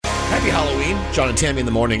Happy Halloween. John and Tammy in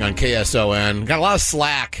the morning on KSON. Got a lot of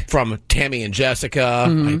slack from Tammy and Jessica,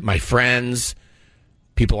 my friends,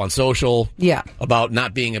 people on social, about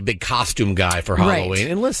not being a big costume guy for Halloween. Right.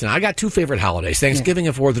 And listen, I got two favorite holidays, Thanksgiving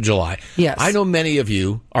and 4th of July. Yes. I know many of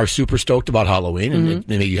you are super stoked about Halloween, and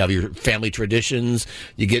maybe you have your family traditions,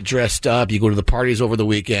 you get dressed up, you go to the parties over the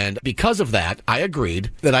weekend. Because of that, I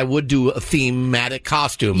agreed that I would do a thematic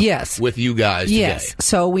costume with you guys today.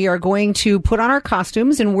 So we are going to put on our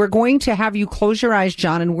costumes, and we're going to have you close your eyes,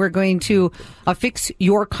 John, and we're going to affix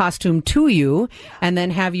your costume to you, and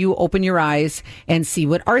then have you open your eyes and see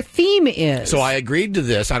what our theme is. So I agreed to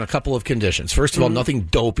this on a couple of conditions. First of all, nothing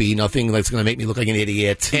dopey, nothing that's going to make me look like an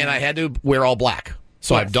idiot. And I had to wear all black.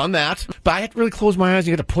 So I've done that. But I had to really close my eyes.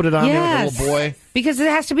 You got to put it on there like a little boy. Because it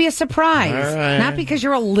has to be a surprise. All right. Not because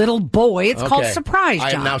you're a little boy. It's called surprise, John.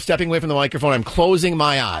 I am now stepping away from the microphone. I'm closing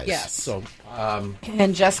my eyes. Yes. So,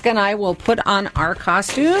 and Jessica and I will put on our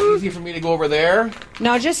costume. Easy for me to go over there.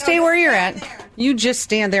 No, just stay where you're at. You just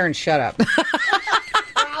stand there and shut up.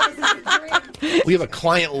 We have a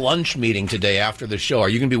client lunch meeting today after the show. Are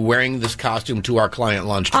you going to be wearing this costume to our client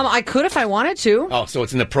lunch? I could if I wanted to. Oh, so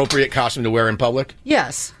it's an appropriate costume to wear in public?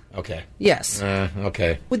 Yes. Okay. Yes.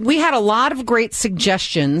 Okay. We had a lot of great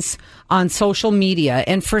suggestions on social media,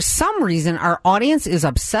 and for some reason, our audience is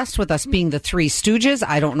obsessed with us being the Three Stooges.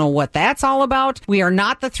 I don't know what that's all about. We are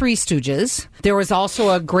not the Three Stooges. There was also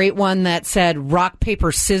a great one that said rock,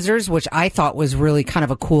 paper, scissors, which I thought was really kind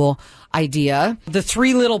of a cool idea. The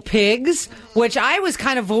Three Little Pigs, which I was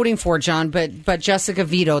kind of voting for, John, but Jessica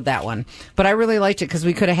vetoed that one. But I really liked it because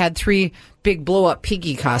we could have had three big blow-up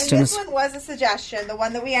piggy costumes. And this one was a suggestion. The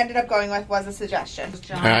one that we ended up going with was a suggestion.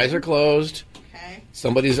 My eyes are closed. Okay.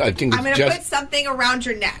 I think I'm going to put something around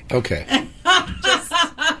your neck. Okay.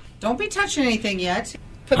 Don't be touching anything yet.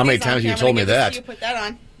 How many times have you told me that? You put that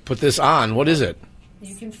on. Put this on. What is it?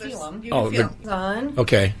 You can feel them. You can feel them. On.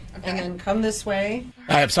 Okay. And then come this way.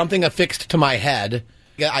 I have something affixed to my head.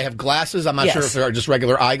 I have glasses. I'm not sure if they're just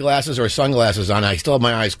regular eyeglasses or sunglasses on. I still have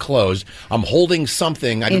my eyes closed. I'm holding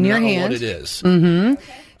something. I do not know what it is. Mm-hmm.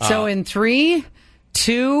 So in 3,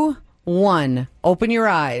 2, 1, open your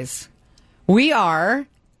eyes. We are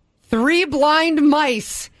three blind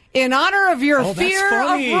mice in honor of your fear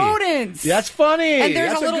of rodents. That's funny. And there's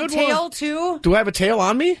that's a little tail, too. Do I have a tail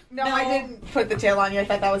on me? No, I didn't put the tail on you. I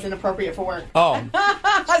thought that was inappropriate for work. Oh.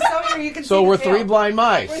 So we're three blind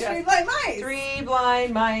mice. We're three blind mice. Three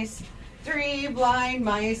blind mice. Three blind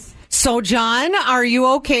mice. So, John, are you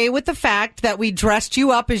okay with the fact that we dressed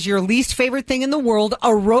you up as your least favorite thing in the world,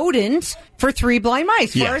 a rodent, for three blind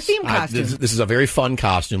mice for our theme costume? This is a very fun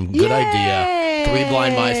costume. Good idea. Three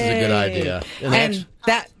blind mice is a good idea. I'm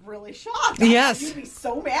really shocked. Yes. You'd be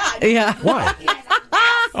so mad. Yeah. Why?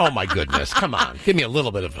 Oh, my goodness. Come on. Give me a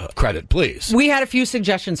little bit of credit, please. We had a few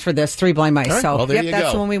suggestions for this, Three Blind Mice. Right. So well, there you that's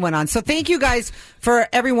go. the one we went on. So thank you guys for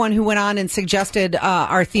everyone who went on and suggested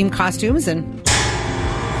our theme costumes. And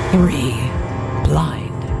Three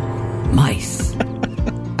Blind Mice.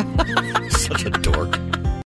 Such a dork.